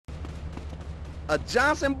A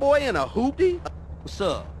Johnson boy and a hoopty? What's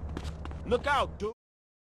up? Look out, dude.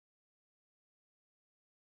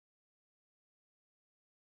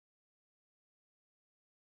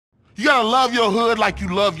 You gotta love your hood like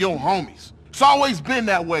you love your homies. It's always been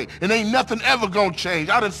that way, and ain't nothing ever gonna change.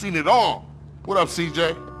 I done seen it all. What up,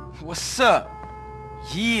 CJ? What's up?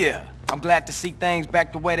 Yeah, I'm glad to see things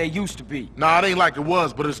back the way they used to be. Nah, it ain't like it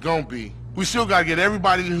was, but it's gonna be. We still gotta get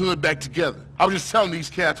everybody in the hood back together. I was just telling these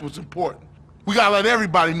cats what's important. We gotta let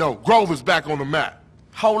everybody know Grove is back on the map.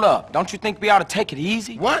 Hold up, don't you think we ought to take it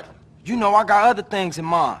easy? What? You know I got other things in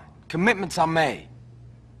mind. Commitments I made.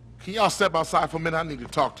 Can y'all step outside for a minute? I need to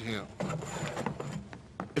talk to him.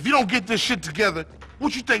 If you don't get this shit together,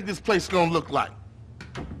 what you think this place is gonna look like?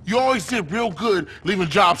 You always did real good leaving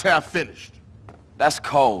jobs half finished. That's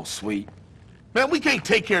cold, sweet. Man, we can't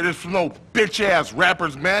take care of this from no bitch-ass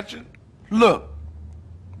rapper's mansion. Look,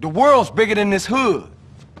 the world's bigger than this hood.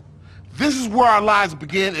 This is where our lives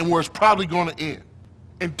begin and where it's probably gonna end.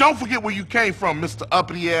 And don't forget where you came from, Mr.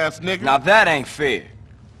 Uppity-ass nigga. Now that ain't fair.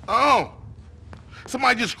 Oh.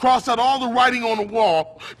 Somebody just crossed out all the writing on the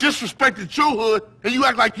wall, disrespected your hood, and you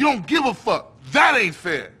act like you don't give a fuck. That ain't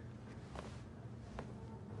fair.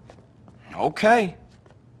 Okay.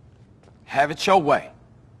 Have it your way.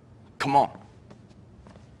 Come on.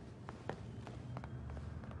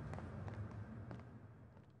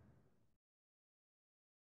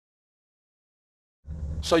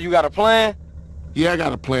 So you got a plan? Yeah, I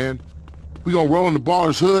got a plan. We gonna roll in the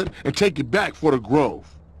baller's hood and take it back for the Grove.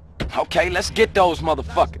 Okay, let's get those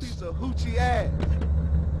motherfuckers. Piece of hoochie ass.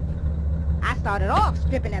 I started off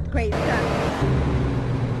stripping at the crazy stuff.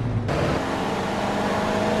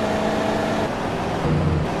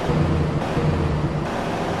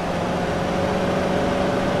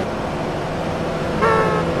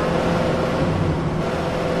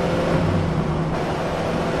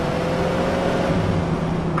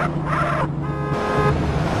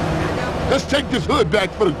 Let's take this hood back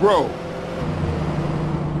for the Grove.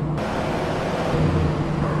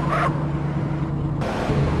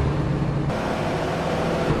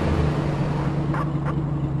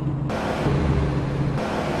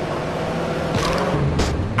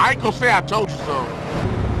 I ain't gonna say I told you so.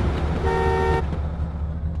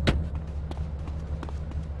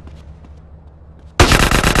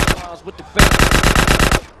 With the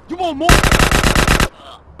face. You want more?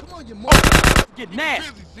 Come on, you motherfucker. Get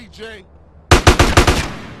nasty. Busy, CJ.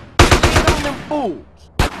 Get on them fools.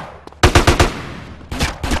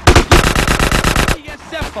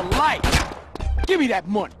 PSF for life. Give me that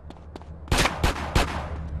money.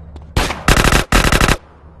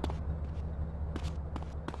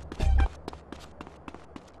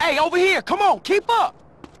 Hey, over here, come on, keep up!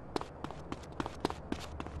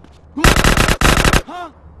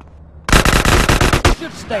 Huh?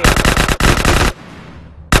 Should stay.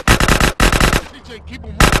 CJ, keep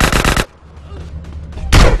him running.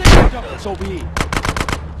 It's over here.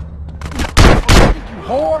 You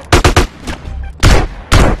whore!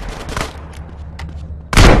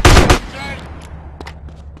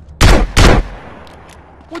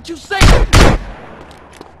 What you say?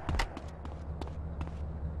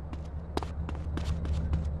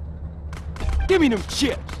 Give me them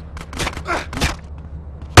chips.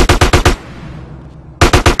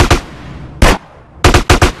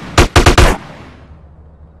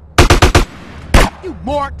 You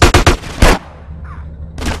marked.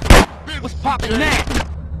 What's poppin' now?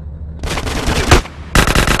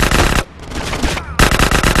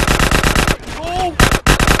 Oh!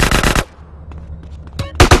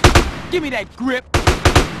 Give me that grip,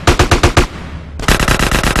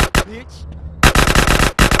 bitch.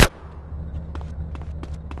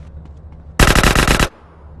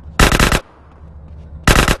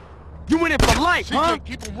 You in it for life, CJ, huh?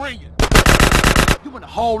 keep him ringing. You in a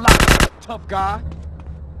whole lot, tough guy.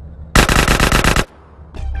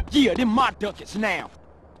 Yeah, them my ducats now.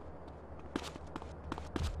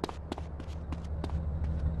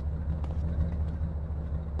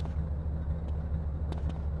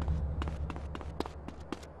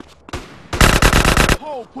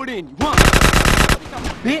 Hole put in you, huh?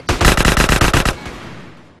 Bitch.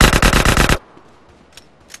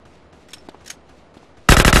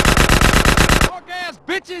 Ass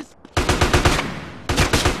bitches!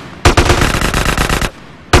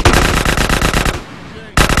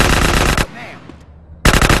 Now.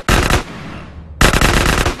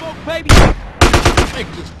 Smoke, baby! Take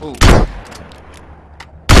this fool.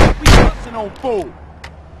 We bustin' on fool.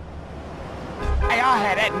 Hey, I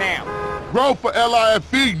had that now. Grove for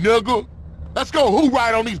LIFE, nigga. Let's go who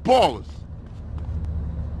ride on these ballers.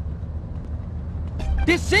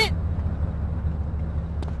 This it?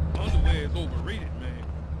 Underwear's is overrated, man.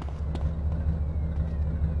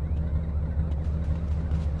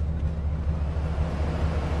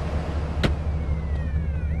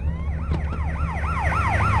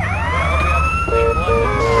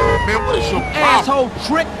 Man, what is your problem? Asshole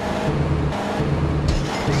trick!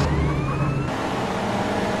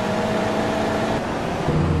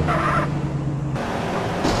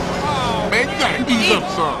 Man, you gotta ease up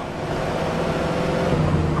some.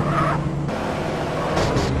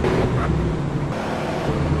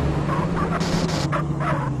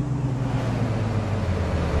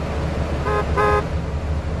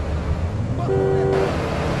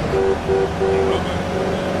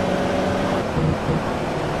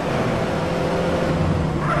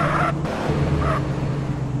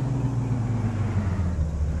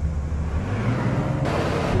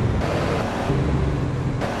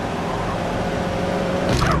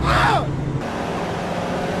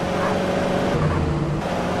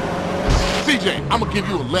 CJ, I'm gonna give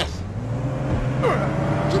you a lesson.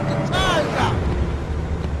 Took the tires out.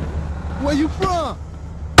 Where you from?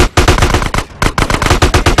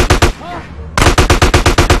 I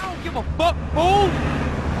don't give a fuck, fool!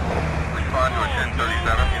 Respond to a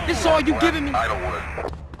 1037. This all you giving me? Idlewood.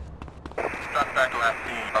 Suspect last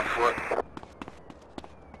seen on foot.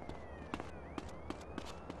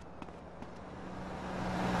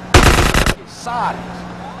 Silence.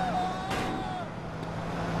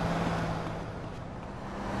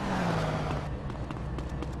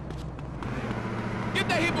 Get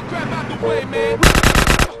that heap of crap out the way, man.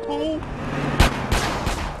 Fool.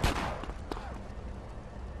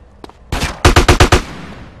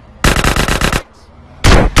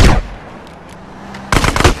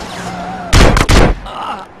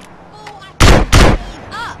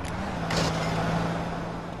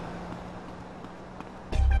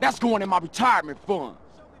 That's going in my retirement fund.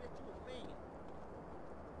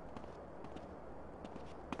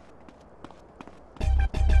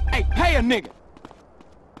 Hey, pay a nigga.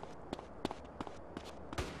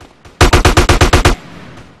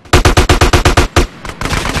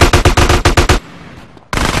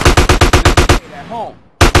 At home.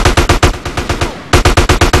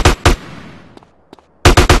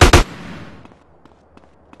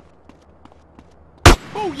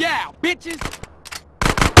 Booyah, bitches!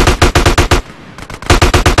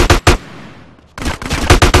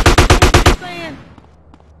 Saying?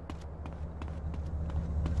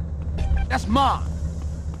 That's mine.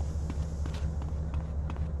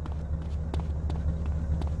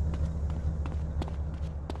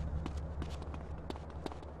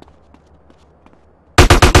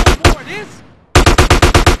 More of this?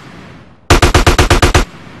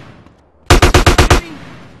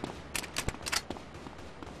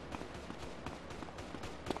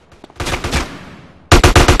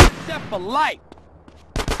 Except for life.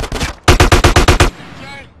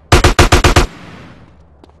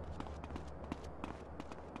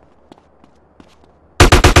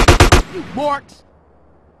 You marks.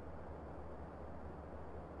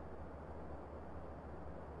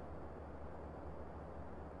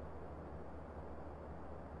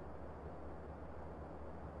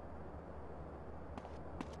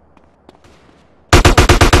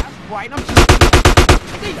 That's right, I'm just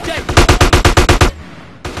DJ.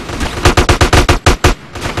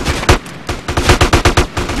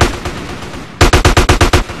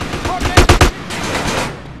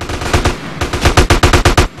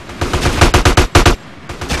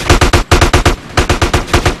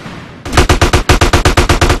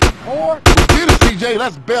 Get it, CJ.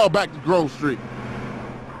 Let's bail back to Grove Street.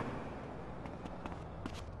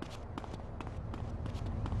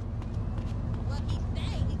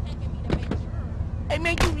 Hey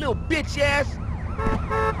man, you little bitch ass.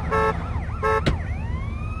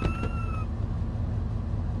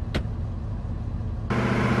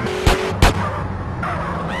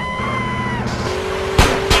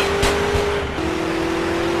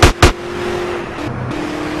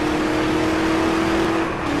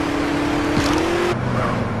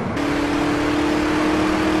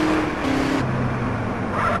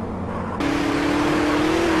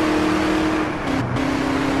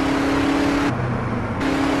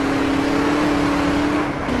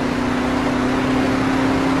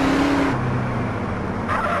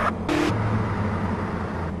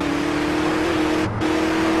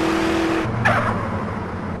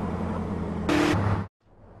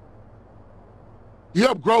 You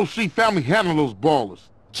help Grove Street family handle those ballers.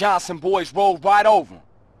 Johnson boys rolled right over him.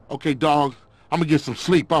 Okay, dog. I'm gonna get some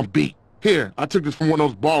sleep. I'm beat. Here, I took this from one of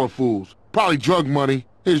those baller fools. Probably drug money.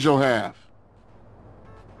 Here's your half.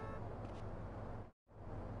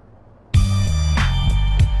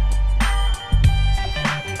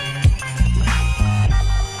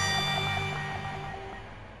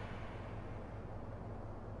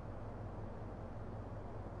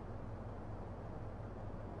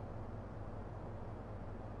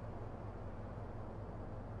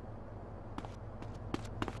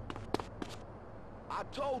 I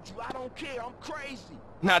told you, I don't care. I'm crazy.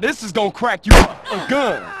 Now this is gonna crack you up. A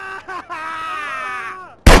gun.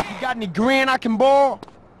 You got any grin I can borrow?